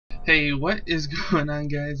Hey, what is going on,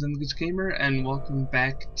 guys? I'm the Glitch Gamer, and welcome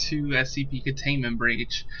back to SCP Containment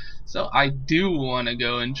Breach. So I do want to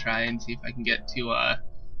go and try and see if I can get to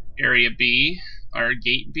Area B, or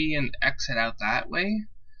Gate B, and exit out that way.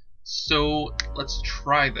 So let's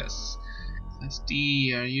try this.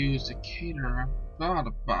 SD are used to cater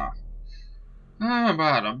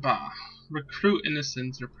recruit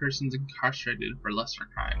innocents or persons incarcerated for lesser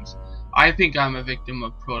crimes. I think I'm a victim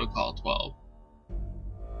of Protocol 12.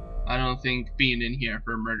 I don't think being in here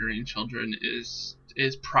for murdering children is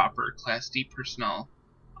proper Class D personnel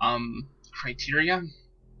criteria.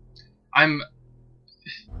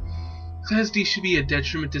 Class D should be a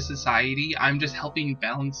detriment to society. I'm just helping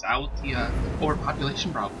balance out the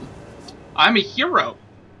overpopulation problem. I'm a hero.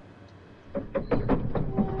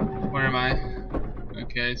 Where am I?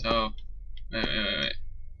 Okay, so wait.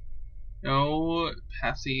 No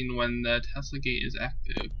passing when the Tesla gate is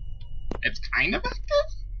active. It's kind of active?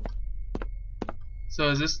 So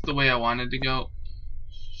is this the way I wanted to go?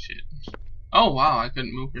 Shit. Oh wow, I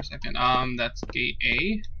couldn't move for a second. That's gate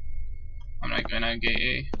A. I'm not going on gate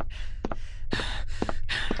A.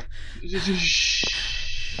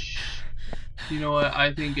 You know what?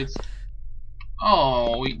 I think it's.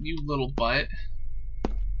 Oh, you little butt.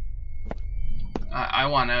 I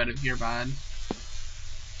want out of here, bud.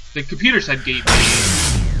 The computer said gate B.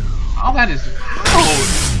 Oh, that is loud.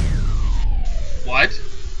 What?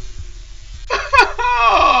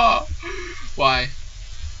 Why?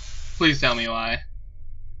 Please tell me why.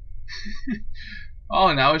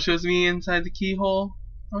 Oh, now it shows me inside the keyhole.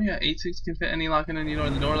 Oh yeah, 8.6 can fit any lock in any door.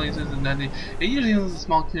 The door laces and then it usually has a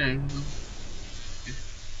small key.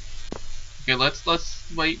 Okay, let's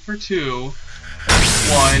wait for 2.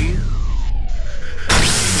 1.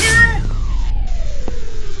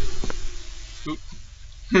 Oop.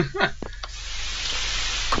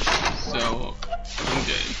 So I'm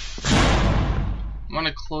good. I'm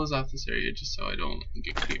gonna close off this area just so I don't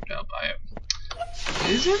get creeped out by it.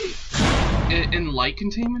 Isn't it in light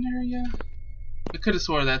containment area? I could have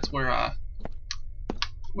swore that's where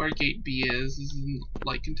gate B is in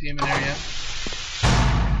light containment area.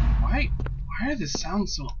 Why are the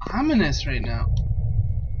sounds so ominous right now?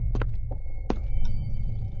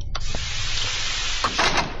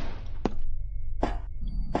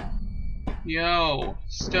 Yo,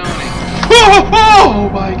 Stony. Oh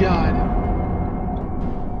my god!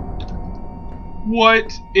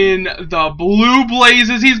 What in the blue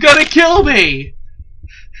blazes? He's gonna kill me!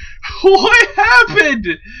 What happened?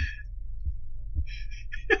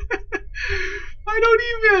 I don't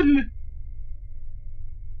even.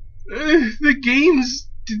 The games,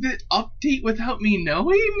 did it update without me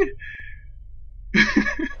knowing?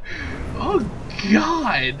 Oh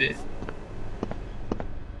god.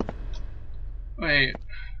 Wait.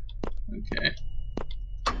 Okay.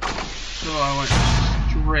 So I went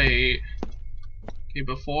straight. Okay,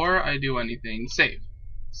 before I do anything, save.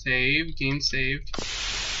 Save, game saved.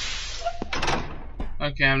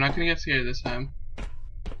 Okay, I'm not gonna get scared this time.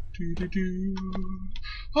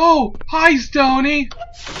 Oh! Hi, Stony!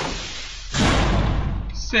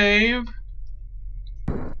 Save.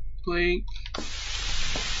 Blink.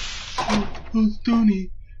 Oh, Stony,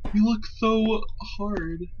 you look so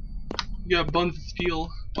hard. You got buns of steel.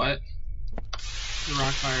 What? You're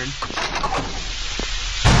rock hard.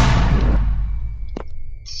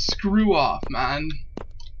 Screw off, man.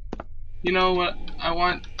 You know what? I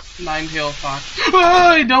want Nine-Tailed Fox. Oh,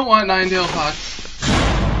 I don't want Nine-Tailed Fox.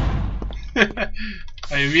 I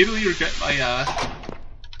immediately regret my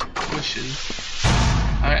wishes.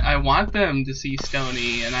 I want them to see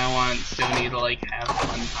Stony, and I want Stony to like have a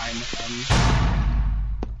fun time with them.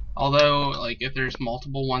 Although, like, if there's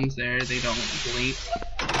multiple ones there, they don't blink.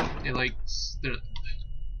 They like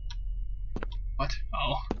what?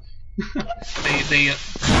 Oh.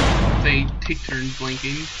 they take turns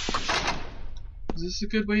blinking. Is this a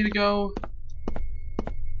good way to go?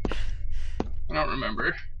 I don't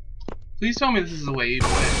remember. Please tell me this is the way to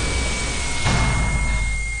it.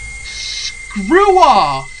 Screw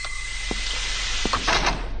off!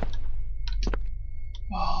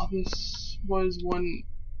 Oh, this was one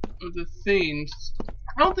of the things.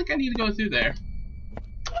 I don't think I need to go through there.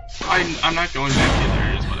 I'm not going back through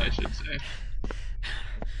there is what I should say.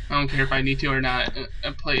 I don't care if I need to or not.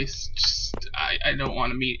 A place, just I don't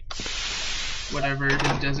want to meet whatever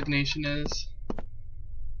his designation is.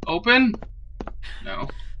 Open? No.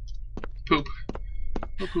 Poop.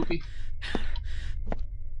 No poopy.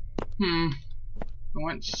 I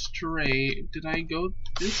went straight. Did I go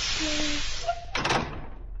this way?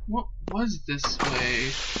 What was this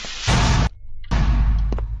way?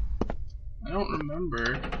 I don't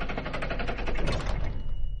remember.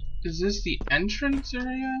 Is this the entrance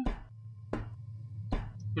area?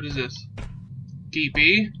 What is this? Gate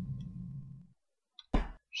B?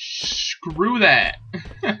 Screw that!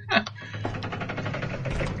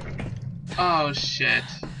 Oh shit.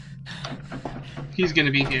 He's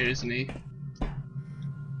gonna be here, isn't he?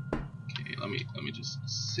 Okay, let me just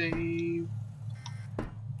save.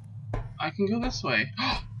 I can go this way.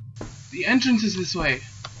 The entrance is this way.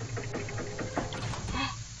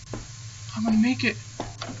 I'm gonna make it.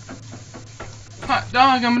 Hot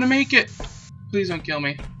dog, I'm gonna make it. Please don't kill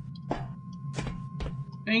me.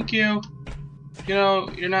 Thank you. You know,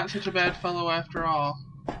 you're not such a bad fellow after all.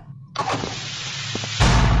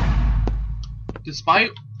 Despite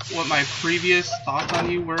what my previous thoughts on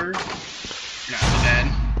you were, you're not so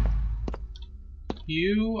bad.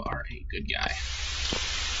 You are a good guy.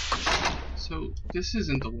 So, this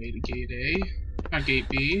isn't the way to gate A. Not gate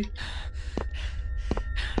B.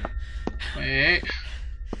 Wait.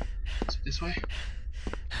 Is it this way?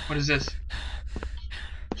 What is this?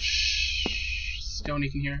 Shh. Stony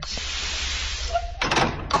can hear us.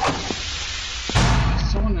 I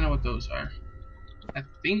still want to know what those are. I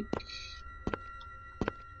think,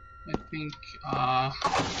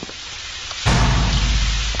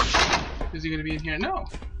 is he gonna be in here? No.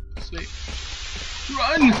 Just wait.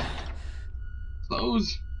 Run!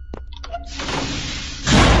 Close.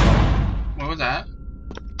 What was that?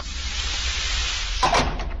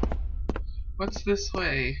 What's this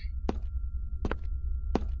way?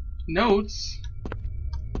 Notes?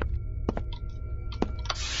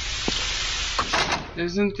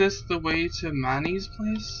 Isn't this the way to Manny's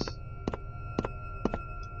place?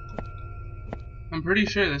 I'm pretty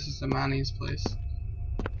sure this is the Manny's place.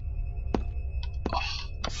 Oh.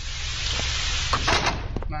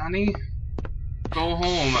 Manny? Go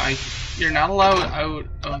home. You're not allowed out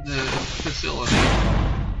of the facility.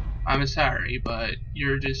 I'm sorry, but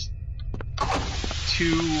you're just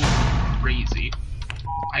too crazy.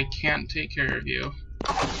 I can't take care of you.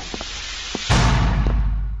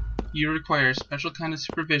 You require a special kind of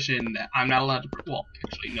supervision that I'm not allowed to. Well,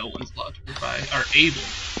 actually, no one's allowed to provide, or able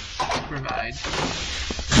to provide.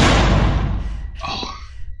 Oh,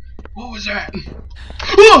 what was that?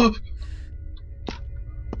 Oh!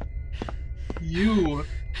 You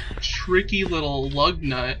tricky little lug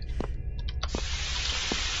nut.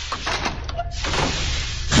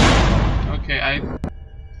 Okay, I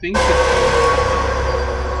think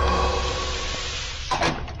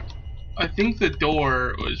I think the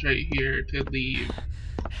door was right here to leave.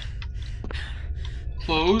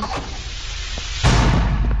 Close.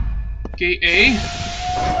 Gate A.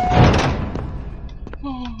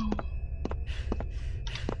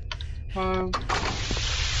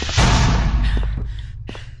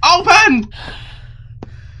 Open!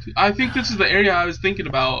 I think this is the area I was thinking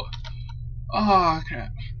about. Oh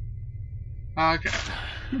crap. Oh crap.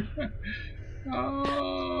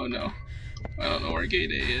 Oh no. I don't know where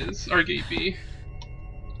gate A is, or gate B.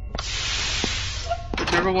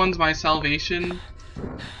 Whichever one's my salvation,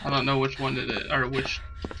 I don't know which one it is, or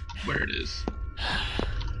where it is.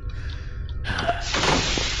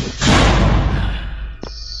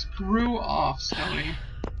 Screw off, Stony.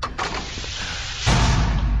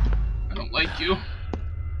 I don't like you.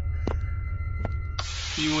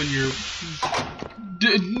 You and your...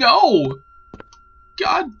 no!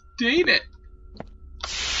 God dang it!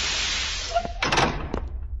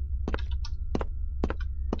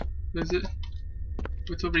 What is it?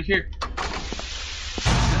 What's over here?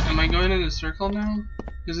 Am I going in a circle now?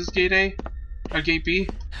 Is this gate A? Or gate B?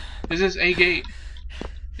 Is this A gate?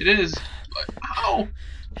 It is. But how?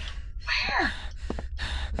 Where?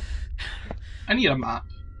 I need a map.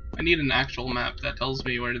 I need an actual map that tells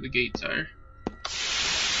me where the gates are.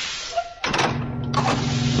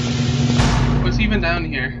 What's even down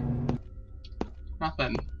here?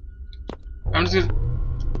 Nothing. I'm just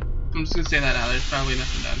gonna say that now. There's probably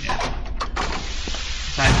nothing down here.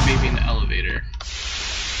 Besides maybe an elevator.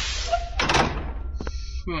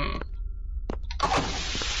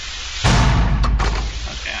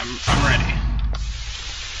 Okay, I'm ready.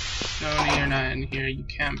 Stony, you're not in here. You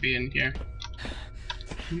can't be in here.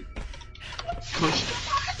 Push the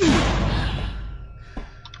button!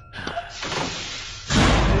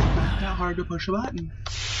 It's not that hard to push a button.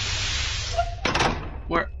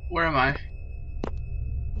 Where am I?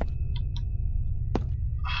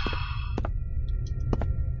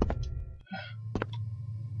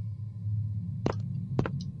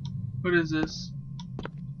 What is this?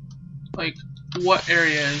 Like, what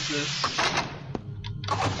area is this?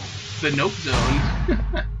 The nope zone.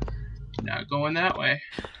 Not going that way.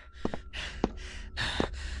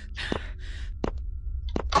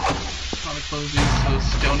 Oh, Gotta close these so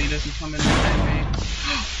Stony doesn't come in behind me.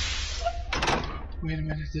 Wait a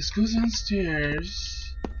minute, this goes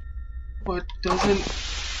downstairs. But doesn't...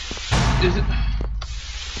 Is it...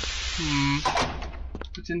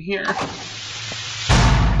 What's in here?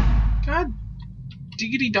 God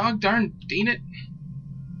diggity dog darn dang it.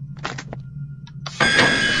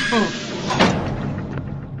 Oh.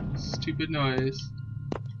 Stupid noise.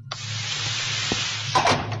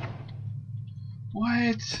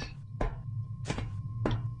 What?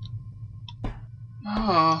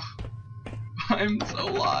 Oh. I'm so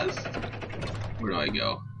lost. Where do I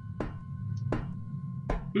go?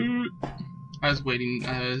 I was waiting,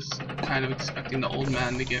 I was kind of expecting the old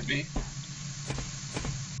man to get me.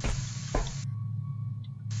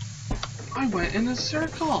 I went in a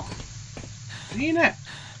circle! Dang it!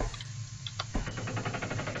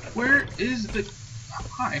 Where is the...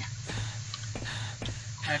 Hi.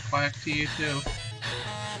 Quack quack to you too.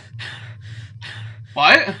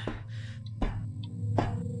 What?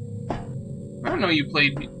 I don't know you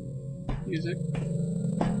played music.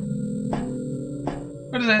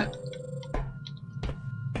 What is that?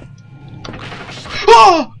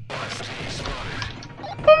 Oh!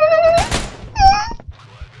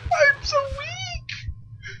 I'm so weak!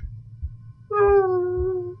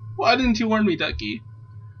 Why didn't you warn me, Ducky?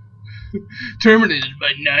 Terminated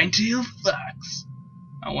by Nine-Tailed Fox.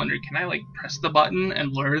 I wonder, can I like press the button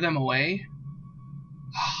and lure them away?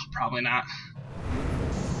 Probably not.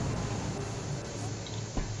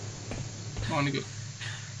 I want to go.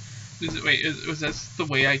 Is it? Wait, was this the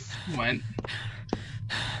way I went?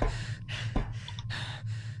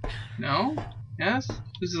 No? Yes?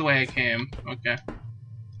 This is the way I came. Okay.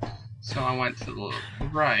 So I went to the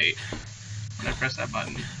right when I pressed that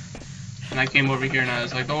button. And I came over here and I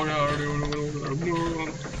was like, oh no.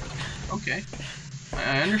 Okay.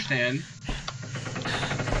 I understand.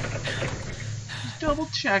 Just double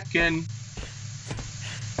checking.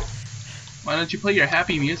 Why don't you play your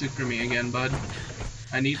happy music for me again, bud?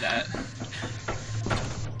 I need that.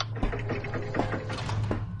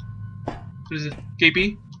 What is it?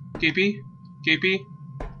 Gapey? Gapey? Gapey?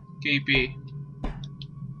 Gapey.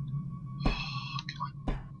 Oh, come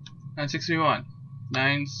on. 9631.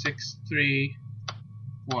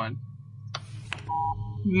 9631.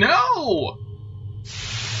 No!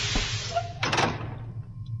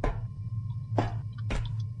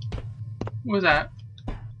 What was that?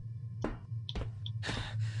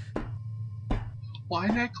 Why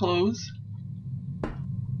did I close?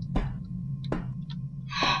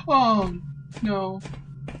 Oh no.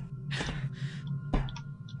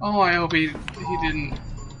 Oh, I hope he didn't.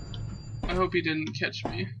 I hope he didn't catch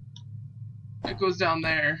me. It goes down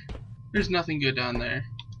there. There's nothing good down there.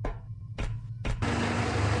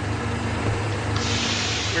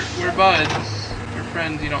 We're buds. We're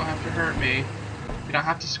friends. You don't have to hurt me. You don't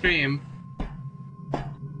have to scream.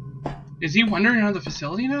 Is he wandering around the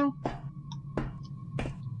facility now?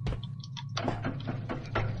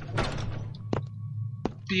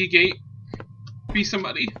 Be a gate. Be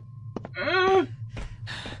somebody. I'm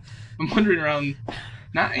wandering around,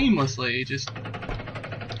 not aimlessly, just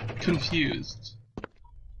confused.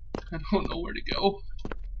 I don't know where to go.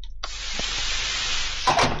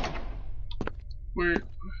 Where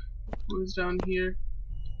was down here?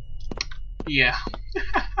 Yeah.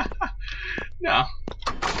 No.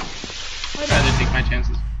 I'd rather take my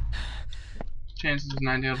chances. Chances with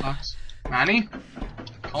Nine-Tailed Fox. Manny?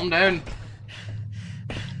 Calm down.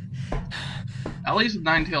 At least with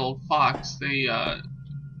Nine-Tailed Fox, they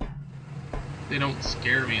don't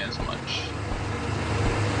scare me as much.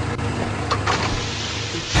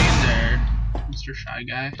 What's in there, Mr. Shy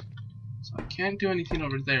Guy? So I can't do anything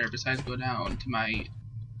over there besides go down to my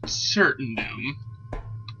certain doom.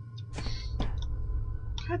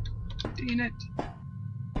 God dang it.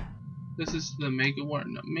 This is the Mega War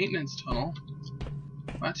maintenance tunnel.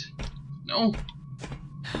 What? No.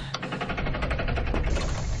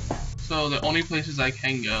 So the only places I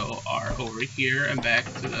can go are over here and back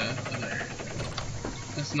to the other.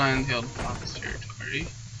 That's Nine-Tailed Fox territory.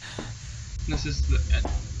 This is the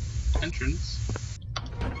entrance.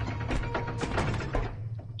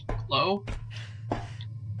 Hello?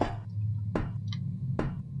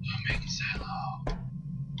 Make a silo.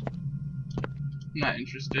 I'm not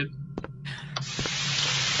interested.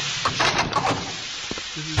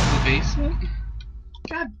 This is the basement?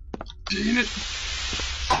 God damn it.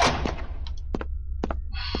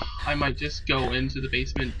 I might just go into the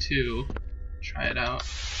basement too. Try it out.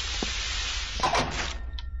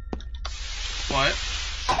 What?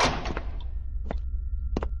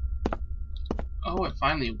 Oh, it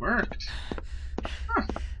finally worked. Huh.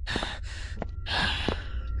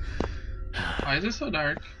 Why is it so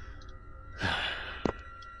dark? Crap.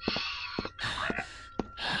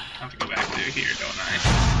 I have to go back to here, don't I?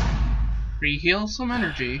 Reheal some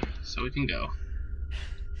energy so we can go.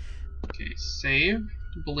 Okay, save,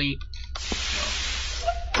 bleep, go.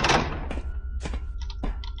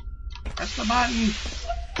 Press the button.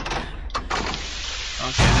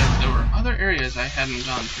 Okay, there were other areas I hadn't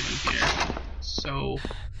gone through in here, so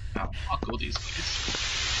I'll go these ways.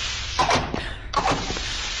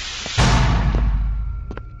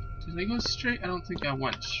 Did I go straight? I don't think I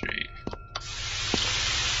went straight.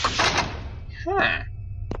 Huh.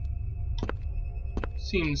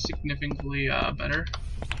 Seems significantly better.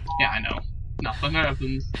 Yeah, I know. Nothing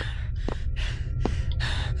happens.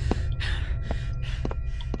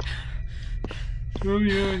 Oh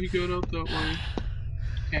yeah, he got out that way.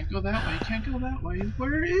 Can't go that way, can't go that way.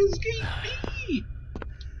 Where is Gate B?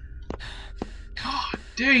 God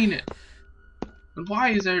dang it. And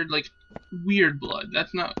why is there, like, weird blood?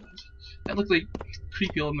 That's not... That looked like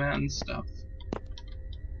creepy old man stuff.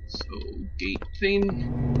 So, gate thing...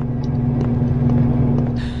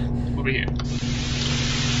 Over here.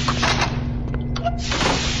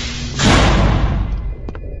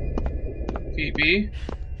 Gate B.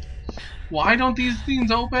 Why don't these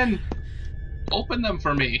things open? Open them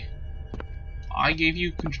for me. I gave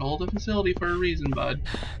you control of the facility for a reason, bud.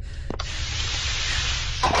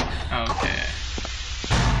 Okay.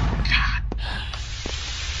 God.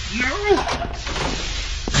 No!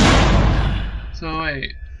 So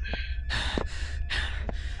wait.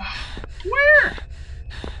 Where?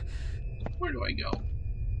 Where do I go?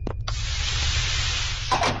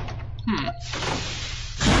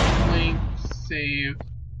 Link, save.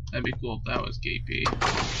 That'd be cool if that was gate B.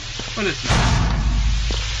 But it's not.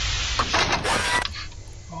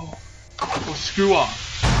 Oh, screw off.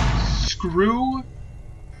 Screw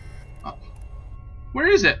up. Where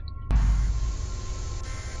is it?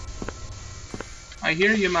 I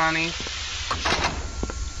hear you, Manny.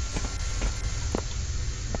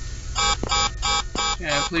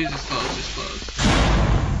 Yeah, please just close, just close.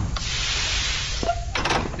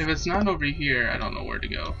 If it's not over here, I don't know where to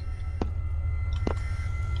go.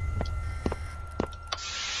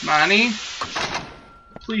 Manny,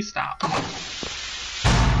 please stop.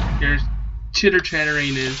 Your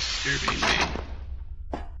chitter-chattering is disturbing me.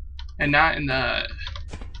 And not in the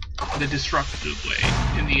destructive way.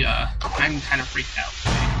 In the, I'm kind of freaked out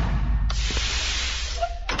way.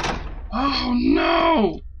 Oh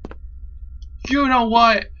no! You know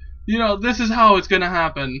what? You know, this is how it's gonna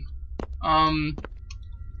happen.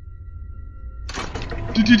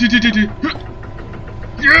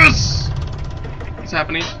 Yes! What's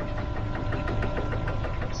happening?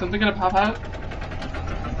 Something gonna pop out?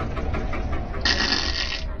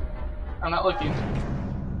 I'm not looking.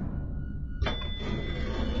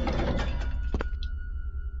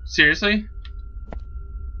 Seriously?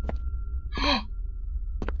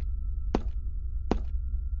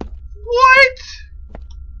 What?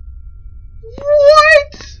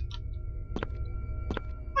 What?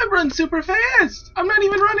 I run super fast. I'm not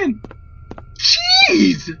even running.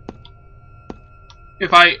 Jeez.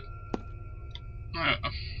 If I...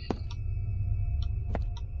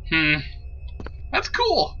 That's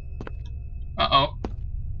cool. Uh-oh.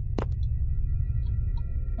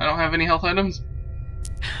 I don't have any health items.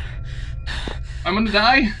 I'm gonna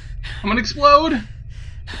die. I'm gonna explode.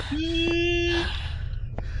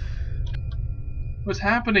 What's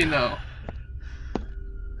happening though?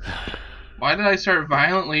 Why did I start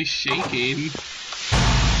violently shaking?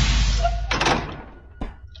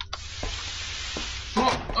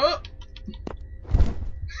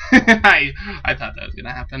 I thought that was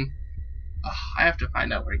gonna happen. I have to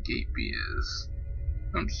find out where gate B is.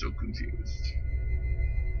 I'm so confused.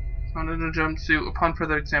 Found in a jumpsuit upon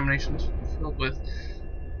further examination filled with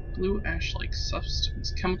blue ash-like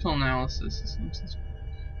substance. Chemical analysis is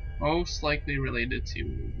most likely related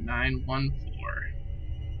to 914.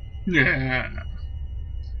 Yeah.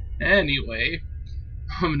 Anyway,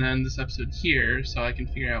 I'm gonna end this episode here so I can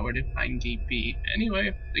figure out where to find gate B.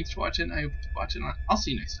 Anyway, thanks for watching. I hope you're watching. I'll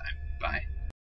see you next time. Bye.